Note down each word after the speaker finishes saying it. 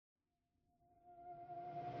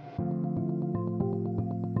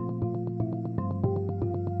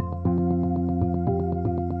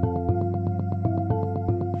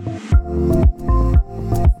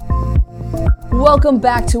Welcome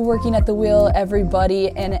back to Working at the Wheel, everybody,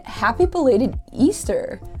 and happy belated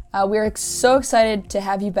Easter. We're so excited to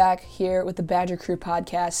have you back here with the Badger Crew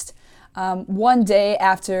podcast. One day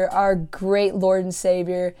after our great Lord and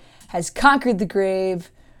Savior has conquered the grave,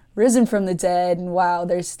 risen from the dead, and wow,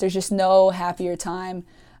 there's just no happier time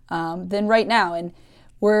than right now. And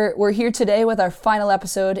we're here today with our final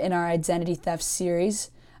episode in our identity theft series,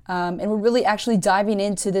 and we're really actually diving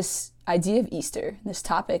into this idea of Easter, this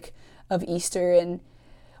topic of Easter. And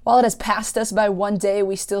while it has passed us by one day,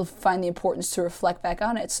 we still find the importance to reflect back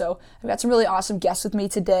on it. So I've got some really awesome guests with me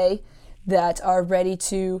today that are ready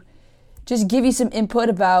to just give you some input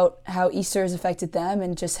about how Easter has affected them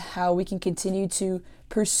and just how we can continue to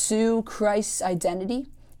pursue Christ's identity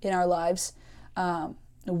in our lives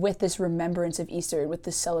with this remembrance of Easter and with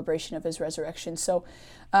this celebration of his resurrection. So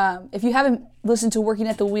if you haven't listened to Working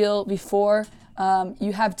at the Wheel before,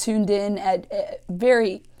 you have tuned in at a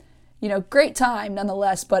very great time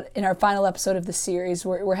nonetheless, but in our final episode of the series,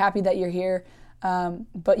 we're happy that you're here.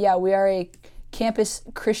 But yeah, we are a campus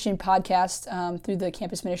Christian podcast through the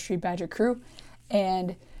campus ministry Badger Crew,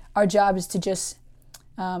 and our job is to just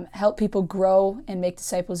help people grow and make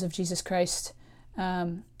disciples of Jesus Christ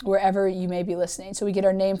wherever you may be listening. So we get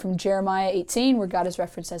our name from Jeremiah 18, where God is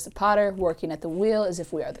referenced as the potter, working at the wheel as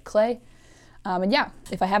if we are the clay. And yeah,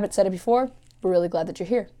 if I haven't said it before, we're really glad that you're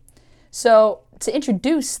here. So to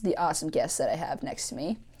introduce the awesome guests that I have next to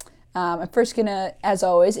me, I'm first going to, as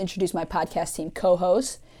always, introduce my podcast team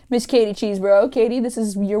co-host, Miss Katie Cheesebro. Katie, this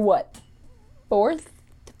is your what? Fourth?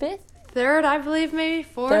 Fifth? Third, I believe, maybe.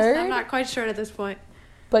 Fourth? Third? I'm not quite sure at this point.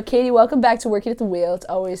 But Katie, welcome back to Working at the Wheel. It's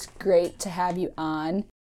always great to have you on.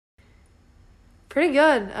 Pretty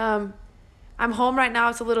good. I'm home right now.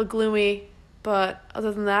 It's a little gloomy, but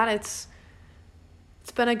other than that, it's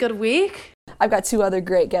been a good week. I've got two other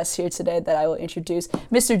great guests here today that I will introduce.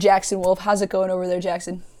 Mr. Jackson Wolf, how's it going over there,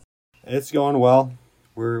 Jackson? It's going well.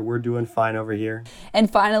 We're doing fine over here.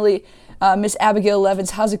 And finally, Miss Abigail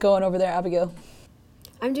Levins, how's it going over there, Abigail?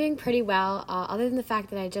 I'm doing pretty well, other than the fact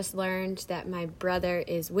that I just learned that my brother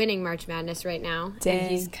is winning March Madness right now. Dang.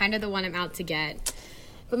 And he's kind of the one I'm out to get.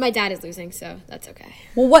 But my dad is losing, so that's okay.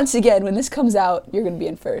 Well, once again, when this comes out, you're going to be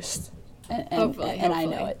in first. Hopefully. I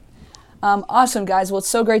know it. Awesome, guys. Well, it's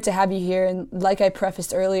so great to have you here. And like I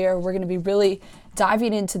prefaced earlier, we're going to be really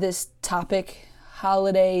diving into this topic,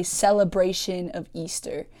 holiday celebration of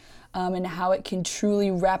Easter, and how it can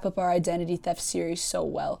truly wrap up our identity theft series so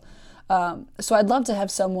well. So I'd love to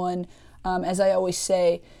have someone, as I always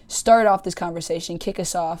say, start off this conversation, kick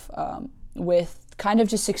us off with kind of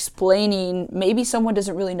just explaining, maybe someone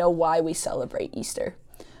doesn't really know why we celebrate Easter.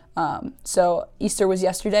 So Easter was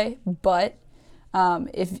yesterday, but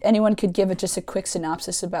if anyone could give it just a quick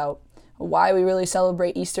synopsis about why we really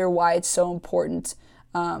celebrate Easter, why it's so important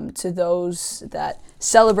to those that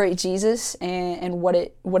celebrate Jesus, and what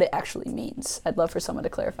it actually means. I'd love for someone to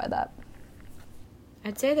clarify that.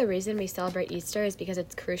 I'd say the reason we celebrate Easter is because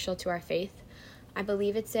it's crucial to our faith. I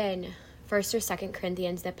believe it's in 1st or 2nd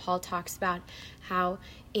Corinthians that Paul talks about how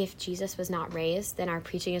if Jesus was not raised, then our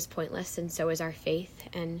preaching is pointless, and so is our faith.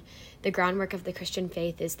 And the groundwork of the Christian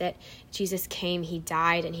faith is that Jesus came, he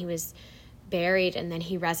died, and he was buried, and then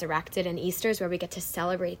he resurrected. And Easter is where we get to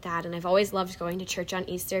celebrate that. And I've always loved going to church on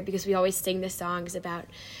Easter because we always sing the songs about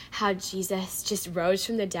how Jesus just rose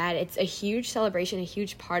from the dead. It's a huge celebration, a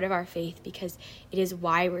huge part of our faith, because it is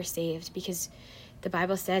why we're saved. Because the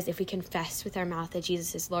Bible says if we confess with our mouth that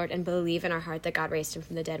Jesus is Lord and believe in our heart that God raised him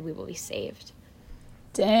from the dead, we will be saved.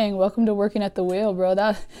 Dang, welcome to Working at the Wheel, bro.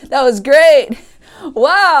 That was great.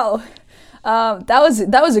 Wow. That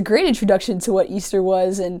was a great introduction to what Easter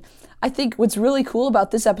was. And I think what's really cool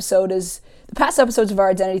about this episode is the past episodes of our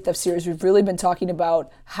Identity Theft series, we've really been talking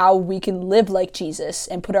about how we can live like Jesus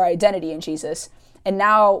and put our identity in Jesus. And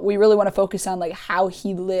now we really want to focus on like how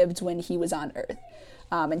he lived when he was on earth.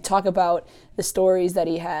 And talk about the stories that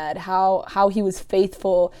he had, how he was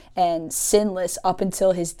faithful and sinless up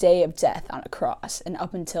until his day of death on a cross and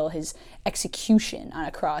up until his execution on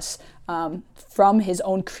a cross from his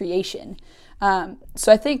own creation.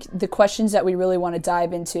 So I think the questions that we really want to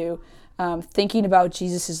dive into, thinking about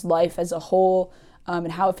Jesus' life as a whole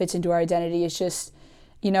and how it fits into our identity is just,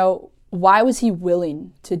 why was he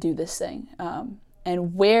willing to do this thing?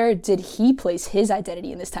 And where did he place his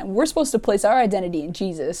identity in this time? We're supposed to place our identity in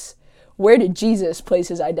Jesus. Where did Jesus place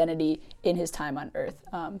his identity in his time on earth?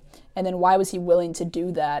 And then why was he willing to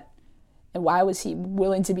do that? And why was he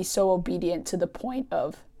willing to be so obedient to the point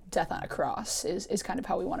of death on a cross is kind of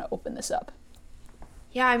how we want to open this up.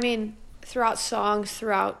 Yeah, I mean, throughout songs,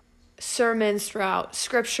 throughout sermons, throughout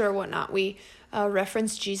scripture, whatnot, we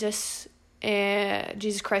reference Jesus and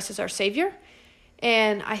Jesus Christ as our Savior.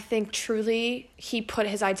 And I think truly he put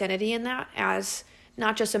his identity in that as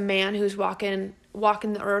not just a man who's walking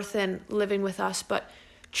the earth and living with us, but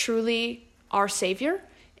truly our Savior.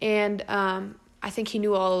 And I think he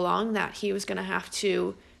knew all along that he was going to have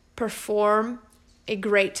to perform a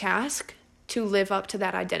great task to live up to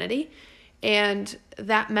that identity. And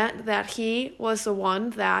that meant that he was the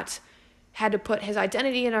one that had to put his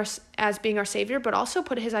identity in as being our Savior, but also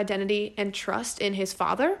put his identity and trust in his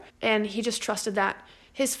Father. And he just trusted that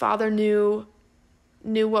his Father knew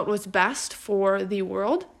what was best for the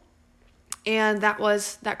world, and that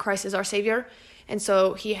was that Christ is our Savior. And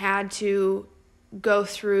so he had to go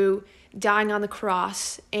through dying on the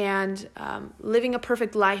cross and living a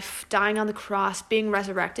perfect life, dying on the cross, being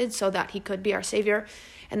resurrected so that he could be our Savior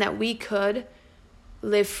and that we could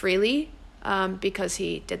live freely because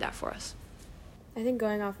he did that for us. I think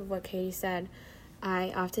going off of what Katie said,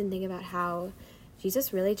 I often think about how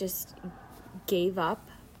Jesus really just gave up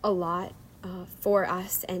a lot for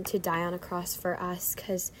us and to die on a cross for us,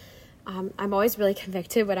 because I'm always really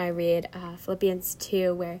convicted when I read Philippians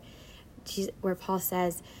 2 where Paul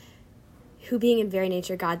says, who being in very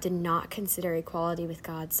nature God did not consider equality with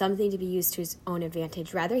God something to be used to his own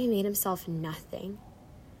advantage. Rather, he made himself nothing.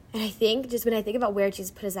 And I think just when I think about where Jesus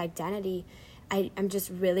put his identity, I'm just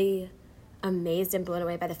really amazed and blown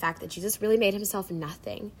away by the fact that Jesus really made himself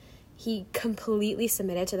nothing. He completely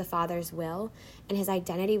submitted to the Father's will, and his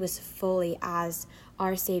identity was fully as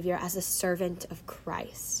our Savior, as a servant of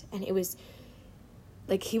Christ. And it was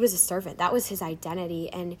like he was a servant. That was his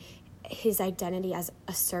identity, and his identity as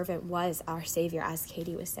a servant was our Savior, as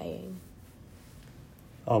Katie was saying.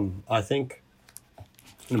 I think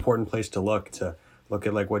an important place to look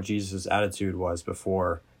at like what Jesus' attitude was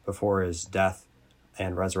before his death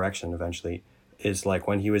and resurrection eventually is like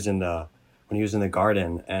when he was in the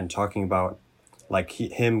garden and talking about like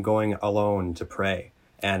him going alone to pray,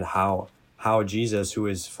 and how Jesus, who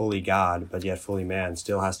is fully God but yet fully man,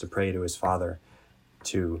 still has to pray to his Father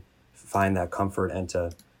to find that comfort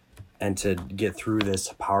and to get through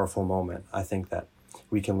this powerful moment. I think that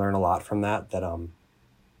we can learn a lot from that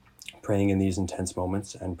praying in these intense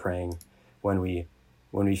moments and praying when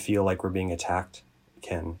we feel like we're being attacked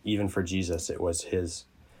can, even for Jesus, it was his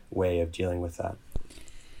way of dealing with that.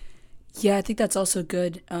 Yeah, I think that's also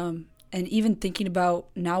good. And even thinking about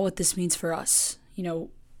now what this means for us,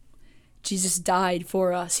 Jesus died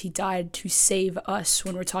for us. He died to save us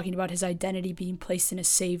when we're talking about his identity being placed in a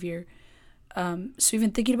Savior. So even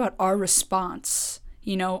thinking about our response,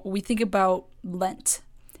 we think about Lent.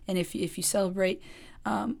 And if you celebrate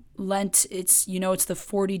Lent, it's the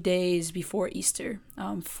 40 days before Easter,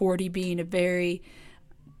 40 being a very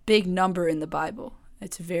big number in the Bible.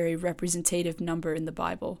 It's a very representative number in the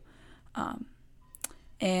Bible.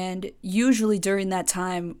 And usually during that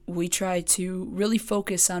time, we try to really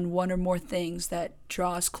focus on one or more things that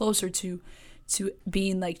draw us closer to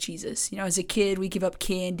being like Jesus. As a kid, we give up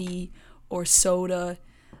candy or soda.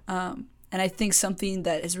 And I think something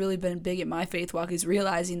that has really been big at my faith walk is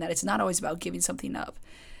realizing that it's not always about giving something up,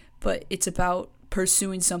 but it's about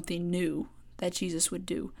pursuing something new that Jesus would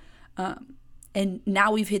do. And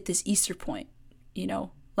now we've hit this Easter point.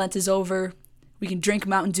 Lent is over. We can drink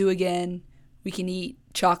Mountain Dew again. We can eat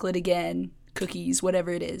chocolate again, cookies,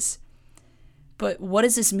 whatever it is. But what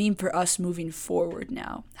does this mean for us moving forward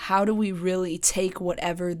now? How do we really take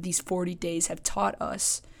whatever these 40 days have taught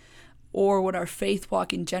us, or what our faith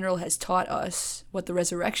walk in general has taught us, what the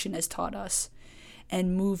resurrection has taught us,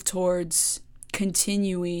 and move towards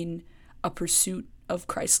continuing a pursuit of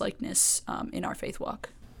Christ-likeness in our faith walk?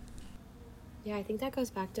 Yeah, I think that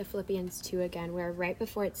goes back to Philippians 2 again, where right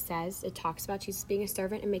before it talks about Jesus being a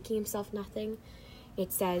servant and making himself nothing.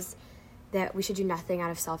 It says that we should do nothing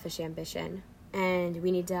out of selfish ambition. And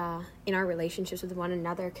we need to, in our relationships with one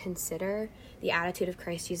another, consider the attitude of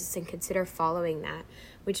Christ Jesus and consider following that,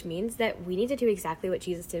 which means that we need to do exactly what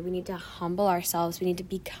Jesus did. We need to humble ourselves. We need to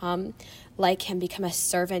become like him, become a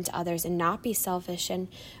servant to others and not be selfish, and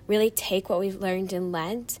really take what we've learned in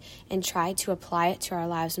Lent and try to apply it to our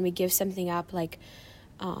lives. When we give something up, like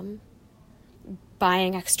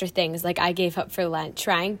buying extra things like I gave up for Lent,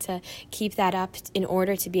 trying to keep that up in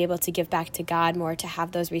order to be able to give back to God more, to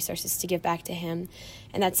have those resources to give back to him.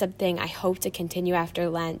 And that's something I hope to continue after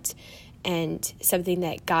Lent, and something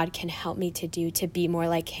that God can help me to do, to be more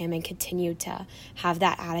like him and continue to have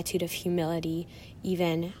that attitude of humility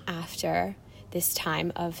even after this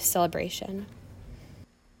time of celebration.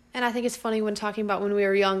 And I think it's funny when talking about when we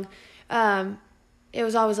were young, it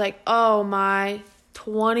was always like, oh my,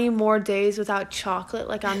 20 more days without chocolate,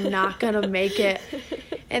 like I'm not gonna make it.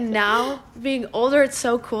 And now, being older, it's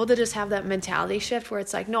so cool to just have that mentality shift where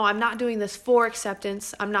it's like, no, I'm not doing this for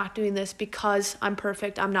acceptance. I'm not doing this because I'm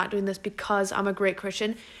perfect. I'm not doing this because I'm a great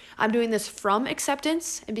Christian. I'm doing this from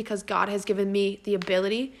acceptance and because God has given me the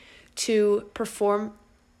ability to perform,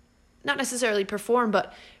 not necessarily perform,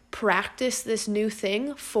 but practice this new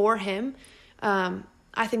thing for him.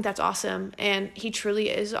 I think that's awesome. And he truly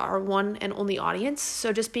is our one and only audience.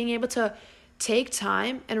 So just being able to take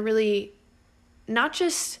time and really not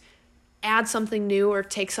just add something new or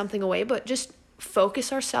take something away, but just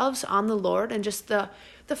focus ourselves on the Lord and just the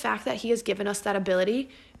fact that he has given us that ability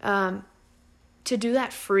to do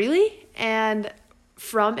that freely and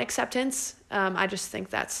from acceptance. I just think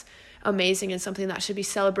that's amazing and something that should be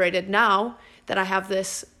celebrated now that I have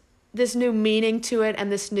this new meaning to it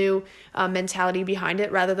and this new mentality behind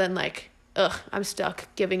it, rather than like, I'm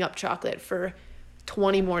stuck giving up chocolate for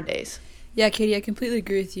 20 more days. Yeah, Katie, I completely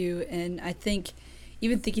agree with you. And I think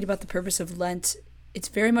even thinking about the purpose of Lent, it's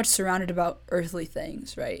very much surrounded about earthly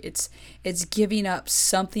things, right? It's giving up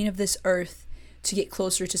something of this earth to get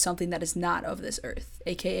closer to something that is not of this earth,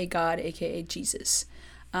 aka God, aka Jesus.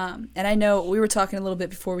 And I know we were talking a little bit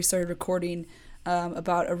before we started recording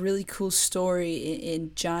about a really cool story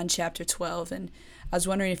in John chapter 12. And I was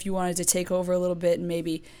wondering if you wanted to take over a little bit and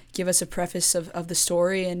maybe give us a preface of the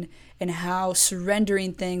story and how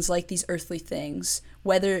surrendering things like these earthly things,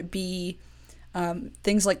 whether it be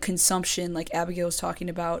things like consumption, like Abigail was talking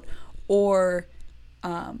about, or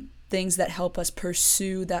things that help us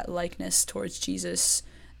pursue that likeness towards Jesus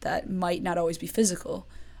that might not always be physical.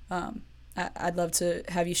 I'd love to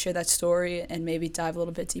have you share that story and maybe dive a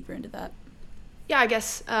little bit deeper into that. Yeah, I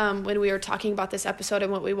guess when we were talking about this episode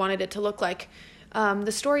and what we wanted it to look like,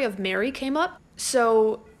 the story of Mary came up.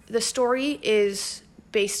 So the story is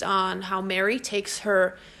based on how Mary takes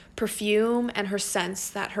her perfume and her scents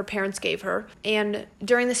that her parents gave her. And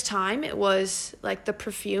during this time, it was like the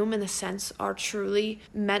perfume and the scents are truly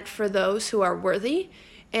meant for those who are worthy.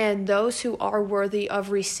 And those who are worthy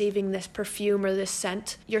of receiving this perfume or this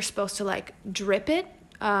scent, you're supposed to like drip it,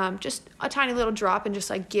 just a tiny little drop, and just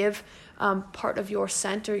like give part of your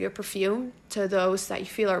scent or your perfume to those that you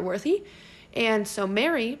feel are worthy. And so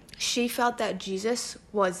Mary, she felt that Jesus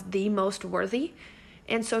was the most worthy.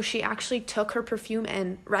 And so she actually took her perfume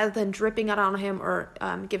and rather than dripping it on him or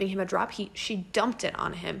giving him a drop, she dumped it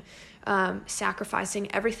on him,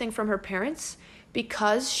 sacrificing everything from her parents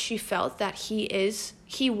because she felt that he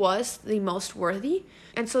was the most worthy.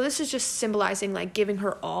 And so this is just symbolizing like giving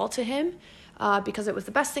her all to him because it was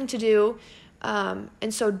the best thing to do.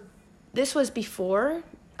 And so this was before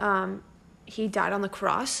he died on the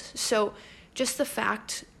cross. So just the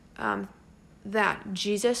fact that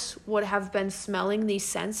Jesus would have been smelling these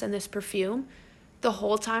scents and this perfume the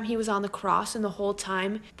whole time he was on the cross and the whole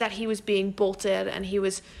time that he was being bolted and he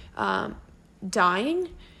was dying,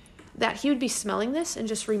 that he would be smelling this and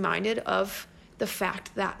just reminded of the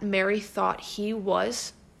fact that Mary thought he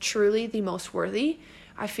was truly the most worthy,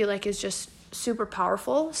 I feel like is just super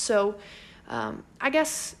powerful. So I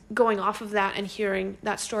guess going off of that and hearing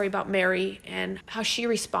that story about Mary and how she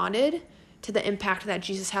responded to the impact that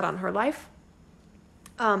Jesus had on her life,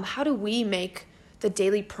 how do we make the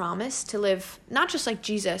daily promise to live not just like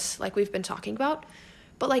Jesus, like we've been talking about,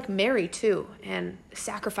 but like Mary too, and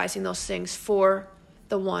sacrificing those things for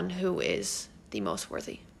the one who is the most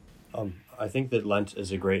worthy? I think that Lent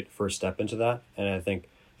is a great first step into that. And I think,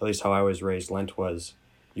 at least how I was raised, Lent was,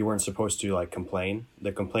 you weren't supposed to like complain.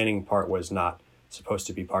 The complaining part was not supposed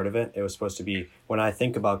to be part of it. It was supposed to be, when I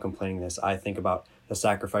think about complaining this, I think about the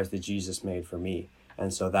sacrifice that Jesus made for me.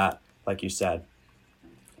 And so that, like you said,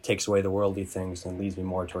 takes away the worldly things and leads me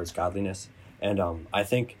more towards godliness. And I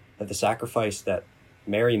think that the sacrifice that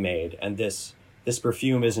Mary made, and this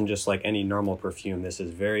perfume isn't just like any normal perfume. This is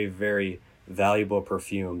very, very valuable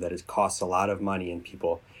perfume that costs a lot of money, and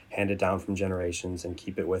people hand it down from generations and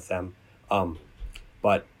keep it with them.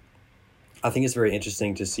 But I think it's very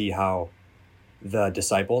interesting to see how the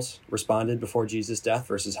disciples responded before Jesus' death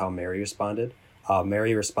versus how Mary responded.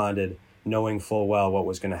 Mary responded knowing full well what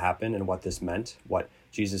was going to happen and what this meant, what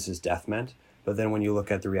Jesus' death meant. But then when you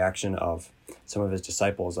look at the reaction of some of his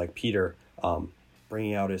disciples, like Peter,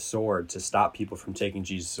 bringing out his sword to stop people from taking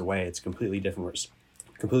Jesus away, it's completely different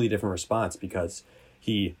response, because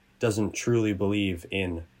he doesn't truly believe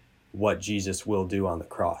in what Jesus will do on the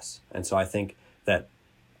cross. And so I think that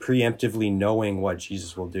preemptively knowing what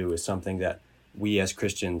Jesus will do is something that we as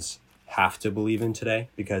Christians have to believe in today,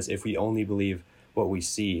 because if we only believe what we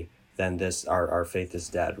see, then our faith is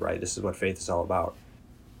dead, right? This is what faith is all about.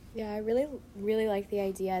 Yeah, I really, really like the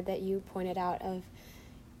idea that you pointed out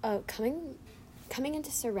of coming coming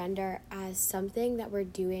into surrender as something that we're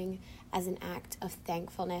doing as an act of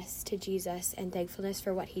thankfulness to Jesus and thankfulness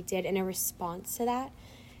for what he did in a response to that.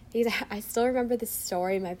 Because I still remember this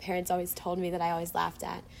story my parents always told me that I always laughed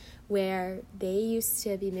at, where they used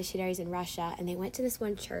to be missionaries in Russia, and they went to this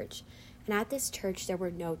one church, and at this church there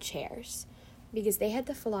were no chairs, because they had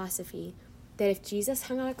the philosophy that if Jesus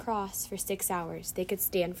hung on a cross for 6 hours, they could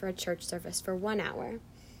stand for a church service for 1 hour.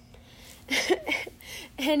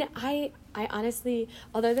 And I honestly,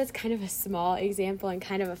 although that's kind of a small example and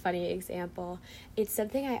kind of a funny example, it's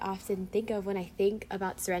something I often think of when I think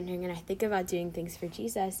about surrendering and I think about doing things for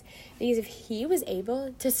Jesus. Because if he was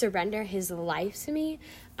able to surrender his life to me,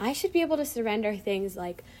 I should be able to surrender things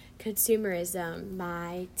like consumerism,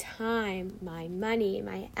 my time, my money,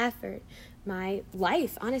 my effort, my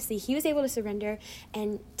life. Honestly, he was able to surrender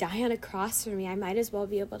and die on a cross for me. I might as well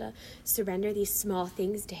be able to surrender these small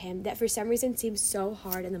things to him that for some reason seem so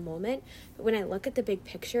hard in the moment, but when I look at the big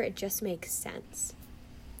picture, it just makes sense.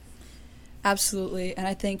 Absolutely. And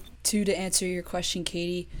I think too, to answer your question,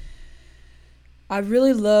 Katie, I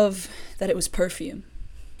really love that it was perfume,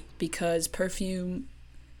 because perfume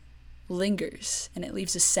lingers and it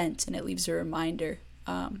leaves a scent and it leaves a reminder.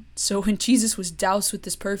 So when Jesus was doused with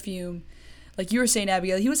this perfume, like you were saying,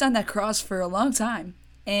 Abigail, he was on that cross for a long time,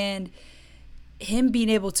 and him being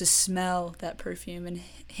able to smell that perfume and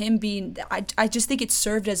him being, I just think it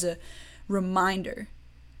served as a reminder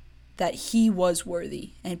that he was worthy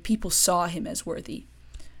and people saw him as worthy.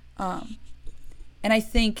 And I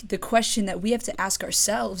think the question that we have to ask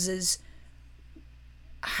ourselves is,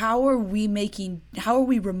 how are we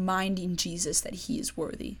reminding Jesus that he is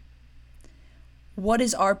worthy? What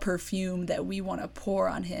is our perfume that we want to pour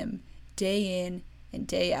on him day in and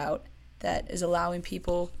day out that is allowing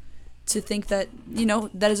people to think that,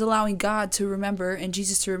 that is allowing God to remember and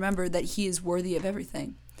Jesus to remember that he is worthy of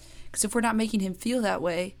everything? Because if we're not making him feel that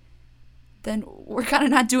way, then we're kind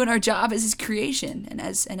of not doing our job as his creation and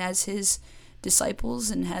as his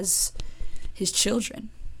disciples and as his children.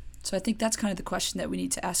 So I think that's kind of the question that we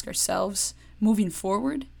need to ask ourselves moving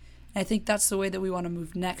forward. And I think that's the way that we want to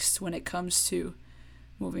move next when it comes to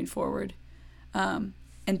moving forward.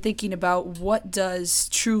 And thinking about what does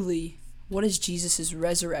Jesus'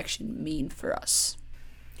 resurrection mean for us?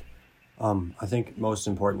 I think most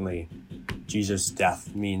importantly, Jesus'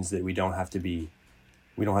 death means that we don't have to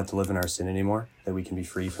live in our sin anymore, that we can be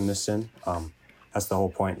free from this sin. That's the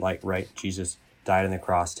whole point, right? Jesus died on the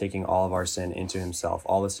cross, taking all of our sin into himself,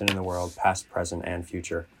 all the sin in the world, past, present, and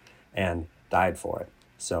future, and died for it.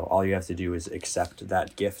 So all you have to do is accept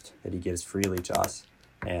that gift that he gives freely to us,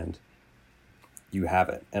 and you have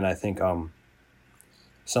it. And I think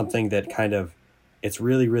something that it's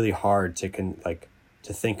really, really hard to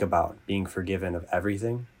think about being forgiven of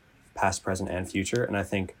everything, past, present, and future. And I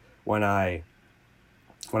think when I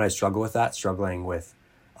struggle with that, struggling with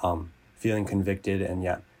feeling convicted and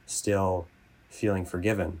yet still feeling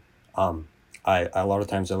forgiven, a lot of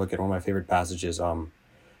times I look at one of my favorite passages,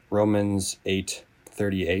 Romans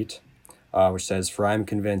 8:38, which says, "For I am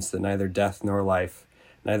convinced that neither death nor life,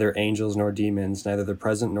 neither angels nor demons, neither the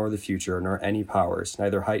present nor the future, nor any powers,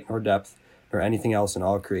 neither height nor depth, nor anything else in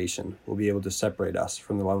all creation will be able to separate us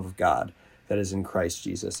from the love of God that is in Christ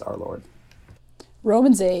Jesus our Lord."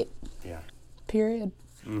 Romans 8. Yeah. Period.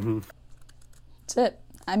 Mm-hmm. That's it.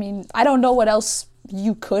 I mean, I don't know what else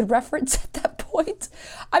you could reference at that point.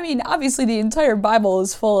 I mean, obviously the entire Bible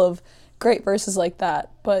is full of great verses like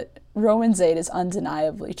that, but Romans 8 is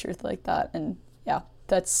undeniably truth like that. And yeah,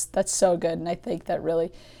 that's so good. And I think that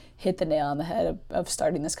really hit the nail on the head of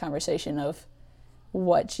starting this conversation of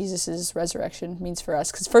what Jesus' resurrection means for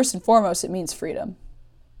us. Because first and foremost, it means freedom.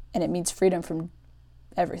 And it means freedom from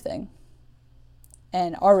everything.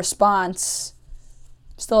 And our response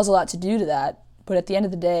still has a lot to do to that. But at the end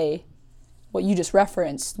of the day, what you just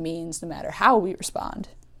referenced means no matter how we respond,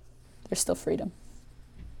 there's still freedom.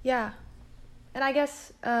 Yeah. And I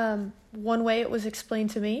guess one way it was explained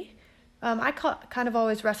to me, I kind of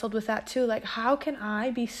always wrestled with that too. Like, how can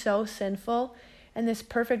I be so sinful and this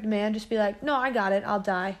perfect man just be like, no, I got it, I'll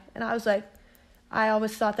die. And I was like, I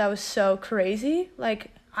always thought that was so crazy.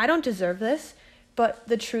 Like, I don't deserve this. But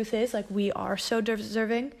the truth is, like, we are so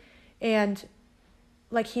deserving. And,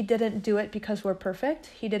 like, he didn't do it because we're perfect.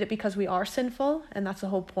 He did it because we are sinful. And that's the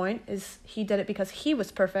whole point, is he did it because he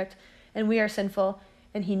was perfect and we are sinful.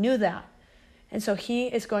 And he knew that. And so he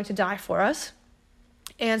is going to die for us.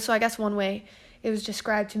 And so I guess one way it was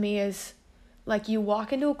described to me is, like, you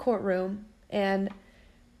walk into a courtroom and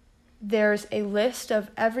there's a list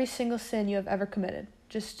of every single sin you have ever committed.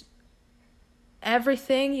 Just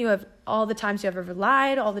everything you have, all the times you have ever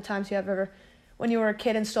lied, all the times you have ever when you were a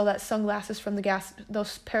kid and stole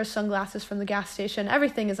those pair of sunglasses from the gas station.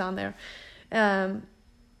 Everything is on there.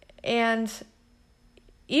 And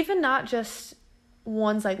even not just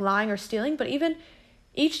ones like lying or stealing, but even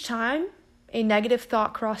each time a negative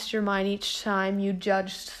thought crossed your mind, each time you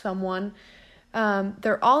judged someone,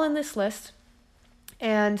 they're all in this list.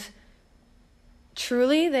 And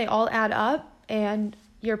truly, they all add up, and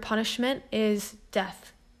your punishment is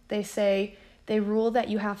death. They rule that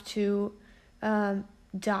you have to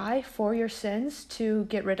die for your sins to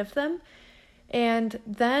get rid of them. And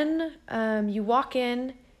then you walk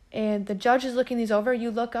in, and the judge is looking these over.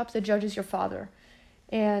 You look up, the judge is your father.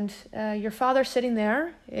 And your father sitting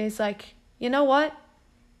there is like, you know what?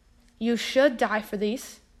 You should die for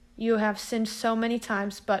these. You have sinned so many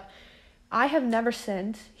times, but I have never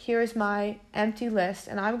sinned. Here is my empty list,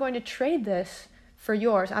 and I'm going to trade this for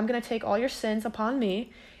yours. I'm going to take all your sins upon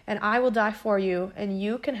me, and I will die for you, and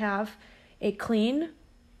you can have a clean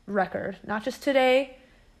record. Not just today,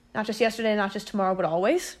 not just yesterday, not just tomorrow, but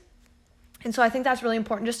always. And so I think that's really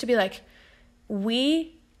important, just to be like,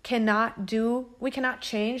 we cannot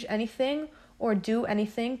change anything or do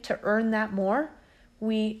anything to earn that more.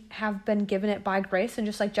 We have been given it by grace, and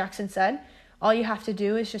just like Jackson said, all you have to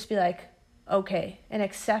do is just be like, okay, and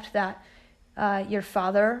accept that your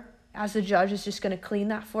father as the judge is just going to clean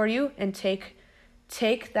that for you and take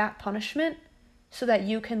that punishment so that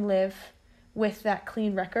you can live with that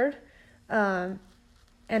clean record and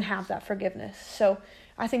have that forgiveness. So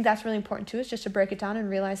I think that's really important too, is just to break it down and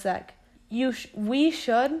realize that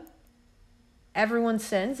everyone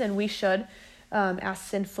sins, and we should, as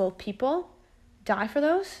sinful people, die for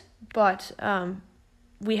those, but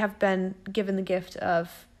we have been given the gift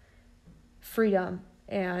of freedom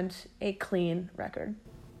and a clean record.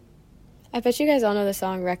 I bet you guys all know the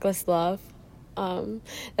song Reckless Love.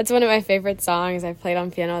 That's one of my favorite songs. I played on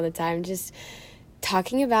piano all the time, just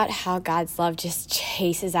talking about how God's love just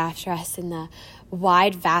chases after us in the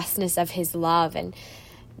wide vastness of his love. And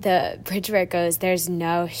the bridge where it goes, there's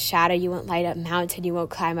no shadow you won't light up, mountain you won't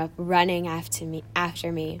climb up, running after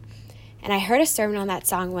me. And I heard a sermon on that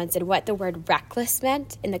song once, and what the word reckless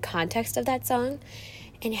meant in the context of that song,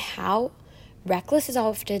 and how reckless is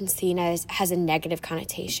often seen as has a negative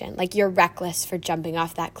connotation. Like, you're reckless for jumping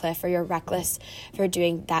off that cliff, or you're reckless for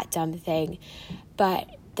doing that dumb thing. But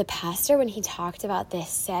the pastor, when he talked about this,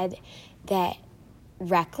 said that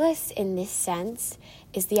reckless in this sense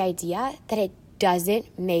is the idea that it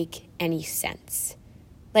doesn't make any sense.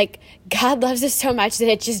 Like, God loves us so much that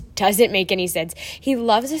it just doesn't make any sense. He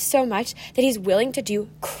loves us so much that he's willing to do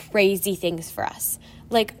crazy things for us.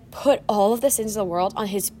 Like, put all of the sins of the world on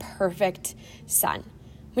his perfect son.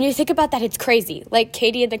 When you think about that, it's crazy. Like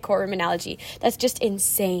Katie in the courtroom analogy, that's just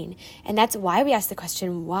insane. And that's why we ask the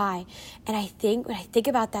question, why? And I think when I think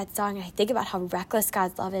about that song, and I think about how reckless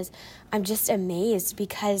God's love is, I'm just amazed,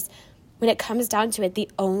 because when it comes down to it, the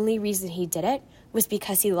only reason he did it was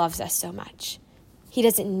because he loves us so much. He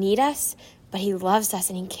doesn't need us, but he loves us,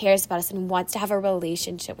 and he cares about us, and wants to have a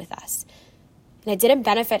relationship with us. And it didn't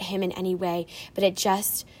benefit him in any way, but it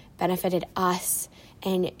just benefited us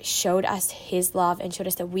and showed us his love and showed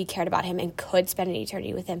us that we cared about him and could spend an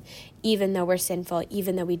eternity with him, even though we're sinful,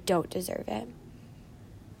 even though we don't deserve it.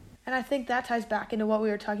 And I think that ties back into what we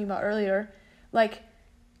were talking about earlier. Like,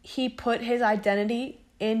 he put his identity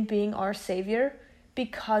in being our Savior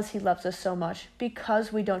because he loves us so much,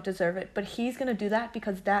 because we don't deserve it. But he's going to do that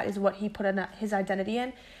because that is what he put his identity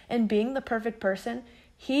in. And being the perfect person,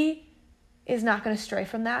 is not going to stray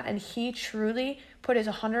from that, and he truly put his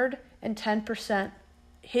 110%,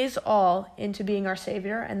 his all, into being our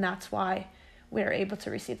Savior, and that's why we are able to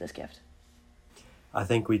receive this gift. I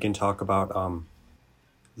think we can talk about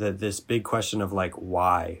this big question of like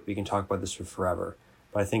why. We can talk about this for forever,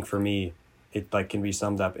 but I think for me, it like can be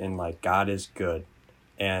summed up in like God is good,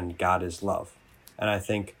 and God is love, and I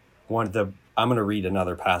think I'm going to read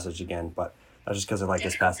another passage again, but not just because I like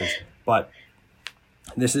this passage, but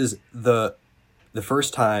this is the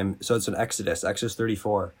first time, so it's in Exodus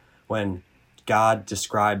 34, when God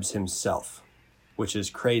describes himself, which is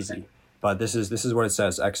crazy. But this is what it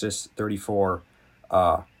says, Exodus 34,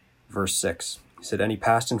 verse 6. He said, "And he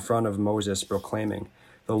passed in front of Moses, proclaiming,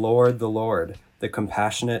 the Lord, the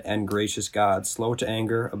compassionate and gracious God, slow to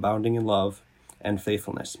anger, abounding in love and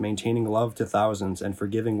faithfulness, maintaining love to thousands, and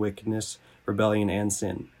forgiving wickedness, rebellion, and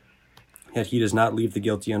sin. Yet he does not leave the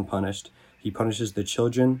guilty unpunished. He punishes the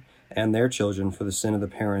children and their children for the sin of the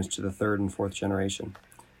parents to the third and fourth generation."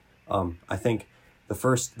 I think the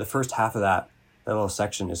first half of that little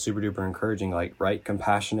section is super duper encouraging, like, right?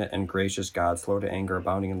 Compassionate and gracious God, slow to anger,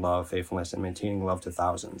 abounding in love, faithfulness, and maintaining love to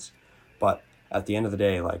thousands. But at the end of the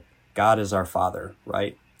day, like, God is our Father,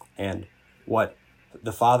 right? And what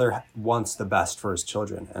the Father wants the best for his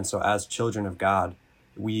children. And so as children of God,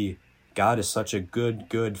 God is such a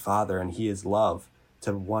good Father, and he is love,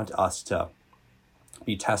 to want us to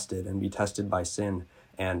be tested and be tested by sin.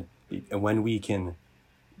 And when we can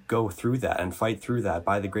go through that and fight through that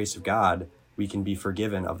by the grace of God, we can be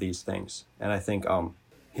forgiven of these things. And I think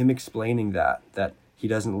him explaining that he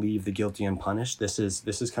doesn't leave the guilty unpunished, this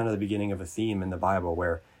is kind of the beginning of a theme in the Bible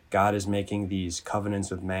where God is making these covenants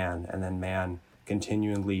with man, and then man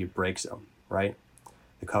continually breaks them, right?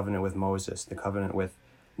 The covenant with Moses, the covenant with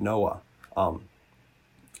Noah.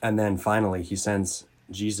 And then finally he sends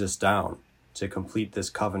Jesus down to complete this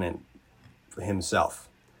covenant for himself.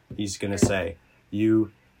 He's going to say,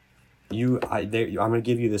 I'm going to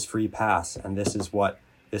give you this free pass, and this is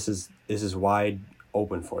wide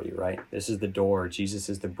open for you, right? This is the door. Jesus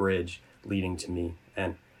is the bridge leading to me.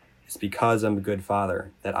 And it's because I'm a good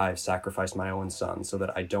Father that I've sacrificed my own Son so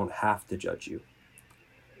that I don't have to judge you,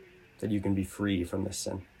 that you can be free from this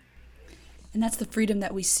sin. And that's the freedom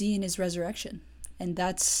that we see in his resurrection. And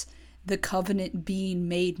that's the covenant being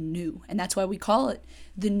made new. And that's why we call it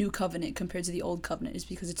the new covenant compared to the old covenant, is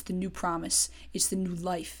because it's the new promise. It's the new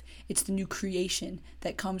life. It's the new creation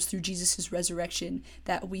that comes through Jesus' resurrection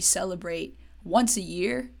that we celebrate once a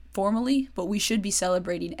year formally, but we should be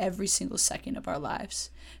celebrating every single second of our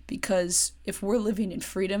lives. Because if we're living in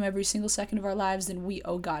freedom every single second of our lives, then we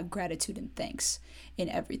owe God gratitude and thanks in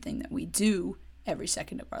everything that we do every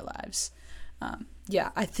second of our lives.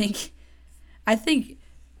 I think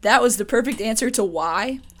that was the perfect answer to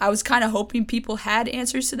why. I was kind of hoping people had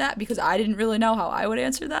answers to that because I didn't really know how I would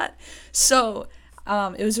answer that. So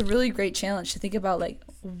it was a really great challenge to think about, like,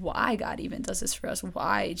 why God even does this for us,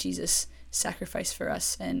 why Jesus sacrificed for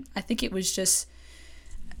us. And I think it was just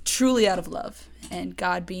truly out of love. And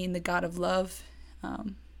God, being the God of love,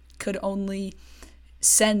 could only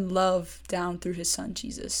send love down through his Son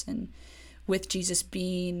Jesus. And with Jesus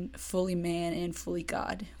being fully man and fully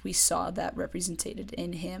God, we saw that represented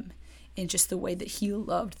in him, in just the way that he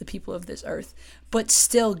loved the people of this earth, but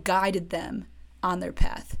still guided them on their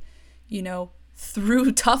path,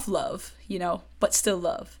 through tough love, but still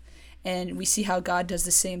love. And we see how God does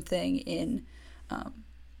the same thing in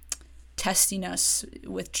testing us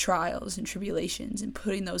with trials and tribulations and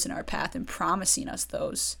putting those in our path and promising us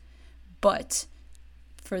those, but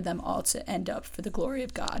for them all to end up for the glory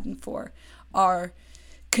of God and for our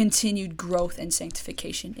continued growth and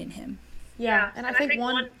sanctification in him. Yeah, and I think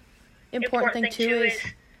one important thing too is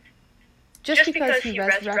just because he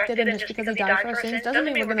resurrected and just because he died for our sins doesn't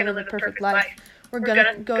mean we're going to live a perfect life. We're going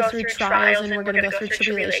to go through trials and we're going to go through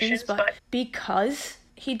tribulations, but because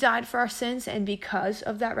he died for our sins and because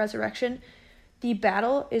of that resurrection, the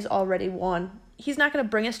battle is already won. He's not going to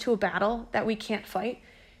bring us to a battle that we can't fight,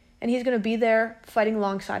 and he's going to be there fighting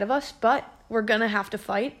alongside of us, but we're going to have to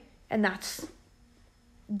fight, and that's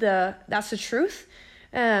the truth.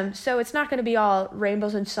 So it's not going to be all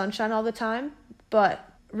rainbows and sunshine all the time, but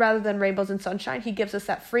rather than rainbows and sunshine, he gives us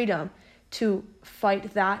that freedom to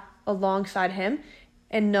fight that alongside him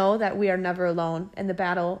and know that we are never alone and the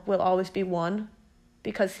battle will always be won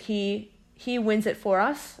because he wins it for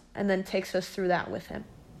us and then takes us through that with him.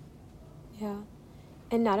 Yeah.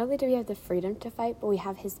 And not only do we have the freedom to fight, but we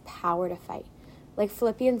have his power to fight. Like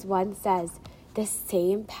Philippians 1 says, the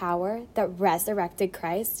same power that resurrected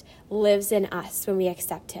Christ lives in us when we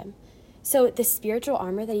accept him. So the spiritual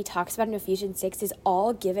armor that he talks about in Ephesians 6 is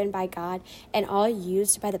all given by God and all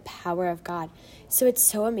used by the power of God. So it's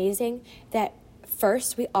so amazing that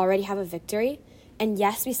first we already have a victory. And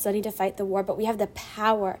yes, we still need to fight the war, but we have the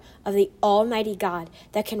power of the Almighty God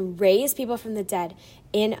that can raise people from the dead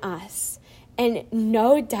in us. And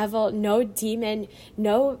no devil, no demon,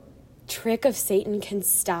 no trick of Satan can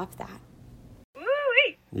stop that.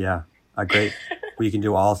 Yeah, we can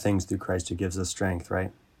do all things through Christ who gives us strength,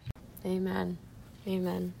 right? Amen.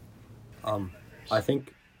 Amen. I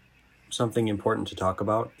think something important to talk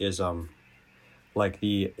about is like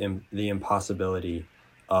the impossibility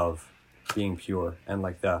of being pure, and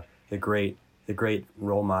like the great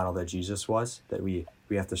role model that Jesus was, that we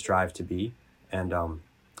have to strive to be. And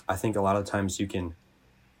I think a lot of times you can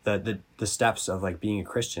the steps of like being a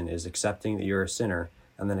Christian is accepting that you're a sinner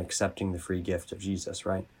and then accepting the free gift of Jesus,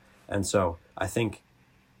 right? And so I think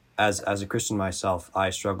as a Christian myself,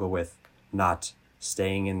 I struggle with not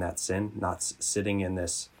staying in that sin, not sitting in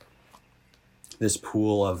this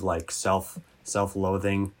pool of like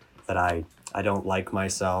self-loathing that I don't like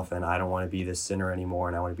myself and I don't want to be this sinner anymore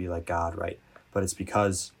and I want to be like God, right? But it's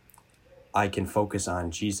because I can focus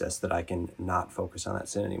on Jesus that I can not focus on that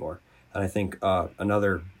sin anymore. And I think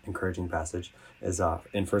another encouraging passage is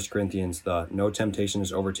in 1 Corinthians, no temptation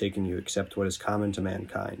has overtaken you except what is common to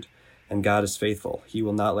mankind. And God is faithful. He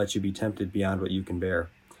will not let you be tempted beyond what you can bear.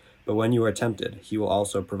 But when you are tempted, he will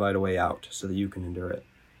also provide a way out so that you can endure it.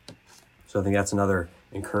 So I think that's another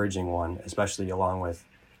encouraging one, especially along with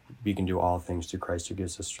we can do all things through Christ who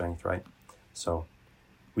gives us strength, right? So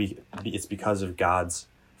it's because of God's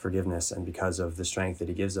forgiveness and because of the strength that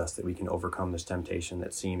he gives us that we can overcome this temptation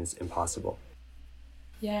that seems impossible.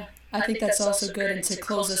 Yeah, I think that's also good. And to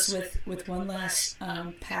close us with one last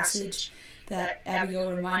passage that Abigail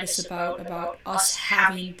will remind us about us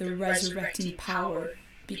having the resurrecting power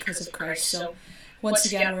because of Christ. So once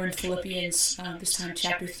again, we're in Philippians, this time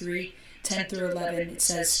chapter 3, 10 through 11. It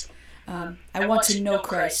says, I want to know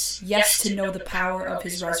Christ, yes, to know the power of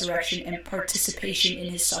his resurrection and participation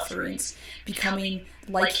in his sufferings, becoming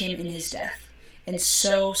like him in his death, and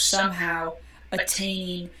so somehow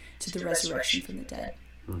attaining to the resurrection from the dead.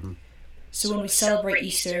 Mm-hmm. So when we celebrate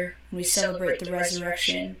Easter, when we celebrate the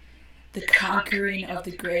resurrection, the conquering of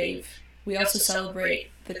the grave, we also celebrate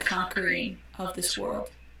the conquering of this world.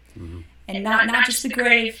 Mm-hmm. And not just the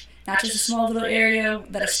grave, not just a small little area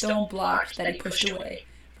that a stone blocked that he pushed away,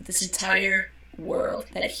 but this entire world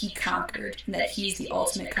that he conquered and that he's the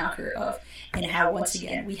ultimate conqueror of. And how, once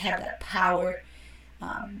again, we have that power,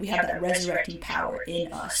 we have that resurrecting power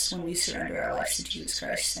in us when we surrender our lives to Jesus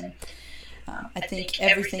Christ. And I think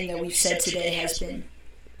everything that we've said today has been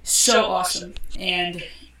so awesome, and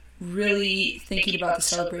really thinking about the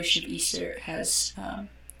celebration of Easter has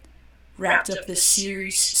wrapped up this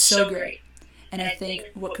series so great. And I think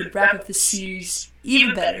what could wrap up this series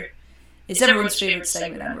even better is everyone's favorite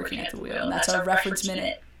segment on Working at the Wheel, and that's our Reference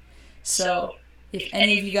Minute. So if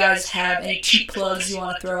any of you guys have any cheap plugs you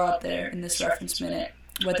want to throw out there in this Reference Minute,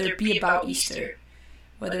 whether it be about Easter,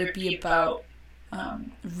 whether it be about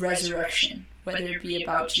resurrection, whether it be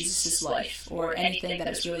about Jesus' life, or anything that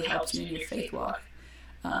has really helped you in your faith walk,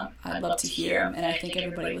 I'd love to hear them. And I think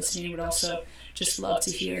everybody listening would also just love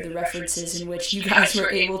to hear the references in which you guys were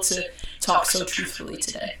able to talk so truthfully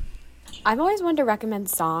today. I've always wanted to recommend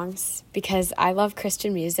songs because I love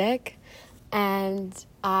Christian music, and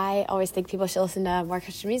I always think people should listen to more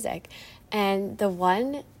Christian music. And the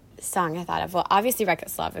one song I thought of, well, obviously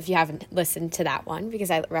Reckless Love, if you haven't listened to that one,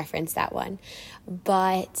 because I referenced that one.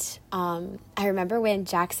 But I remember when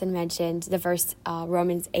Jackson mentioned the verse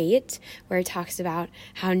Romans 8, where it talks about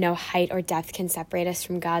how no height or depth can separate us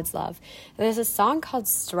from God's love. There's a song called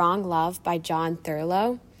Strong Love by John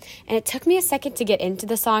Thurlow. And it took me a second to get into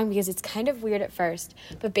the song because it's kind of weird at first,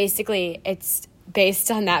 but basically it's based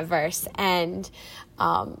on that verse. And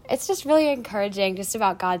it's just really encouraging, just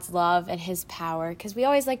about God's love and his power, because we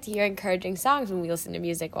always like to hear encouraging songs when we listen to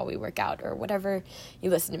music while we work out or whatever you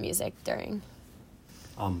listen to music during.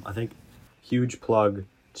 I think huge plug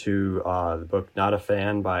to the book Not a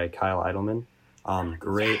Fan by Kyle Idleman.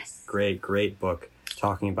 Great book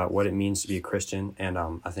talking about what it means to be a Christian. And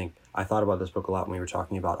I think I thought about this book a lot when we were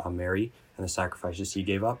talking about Mary and the sacrifices he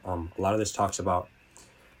gave up. A lot of this talks about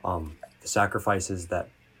the sacrifices that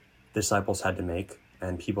disciples had to make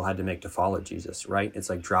and people had to make to follow Jesus, right? It's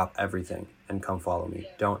like, drop everything and come follow me.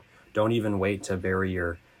 Don't even wait to bury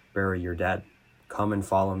your dead. Come and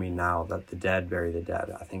follow me now. Let the dead bury the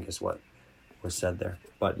dead, I think is what was said there.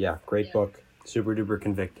 But yeah, great book, super duper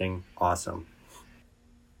convicting, awesome.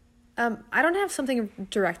 I don't have something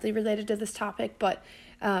directly related to this topic, but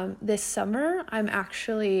this summer I'm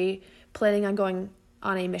actually planning on going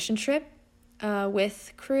on a mission trip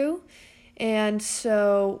with Cru. And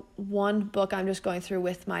so one book I'm just going through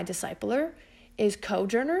with my discipler is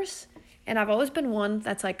Sojourners. And I've always been one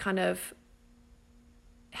that's like kind of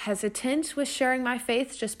hesitant with sharing my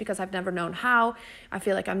faith just because I've never known how. I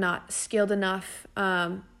feel like I'm not skilled enough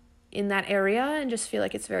in that area and just feel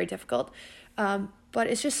like it's very difficult. But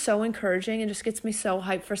it's just so encouraging and just gets me so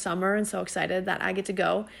hyped for summer and so excited that I get to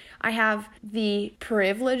go. I have the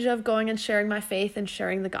privilege of going and sharing my faith and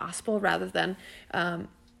sharing the gospel rather than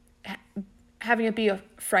having it be a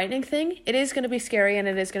frightening thing. It is going to be scary and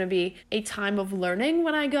it is going to be a time of learning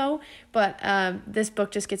when I go, but this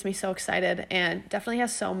book just gets me so excited and definitely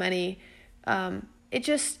has so many, it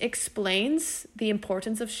just explains the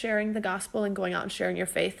importance of sharing the gospel and going out and sharing your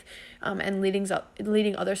faith and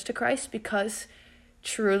leading others to Christ, because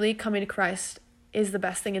truly coming to Christ is the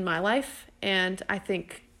best thing in my life. And I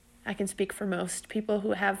think I can speak for most people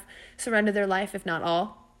who have surrendered their life, if not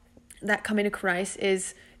all, that coming to Christ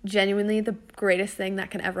is genuinely the greatest thing that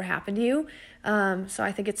can ever happen to you. So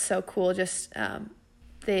I think it's so cool, just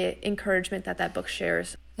the encouragement that book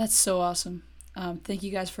shares. That's so awesome. Thank you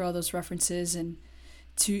guys for all those references, and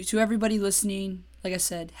to everybody listening, like I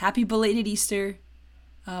said, happy belated Easter.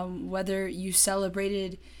 Whether you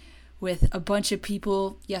celebrated with a bunch of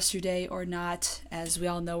people yesterday or not, as we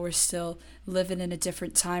all know, we're still living in a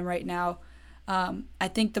different time right now. I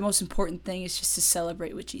think the most important thing is just to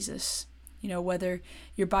celebrate with Jesus. Whether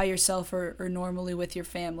you're by yourself or normally with your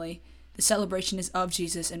family, the celebration is of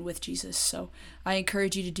Jesus and with Jesus. So I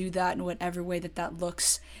encourage you to do that in whatever way that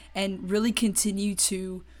looks, and really continue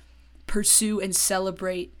to pursue and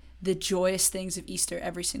celebrate the joyous things of Easter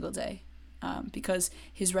every single day, because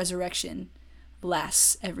his resurrection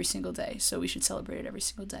lasts every single day. So we should celebrate it every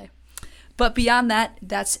single day. But beyond that,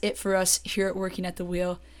 that's it for us here at Working at the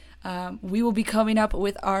Wheel. We will be coming up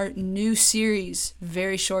with our new series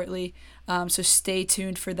very shortly, so stay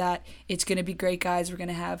tuned for that. It's going to be great, guys. We're going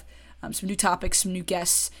to have some new topics, some new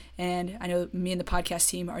guests, and I know me and the podcast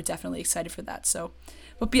team are definitely excited for that.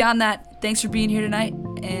 But beyond that, thanks for being here tonight,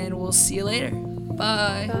 and we'll see you later.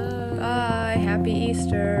 Bye. Bye. Happy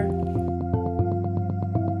Easter.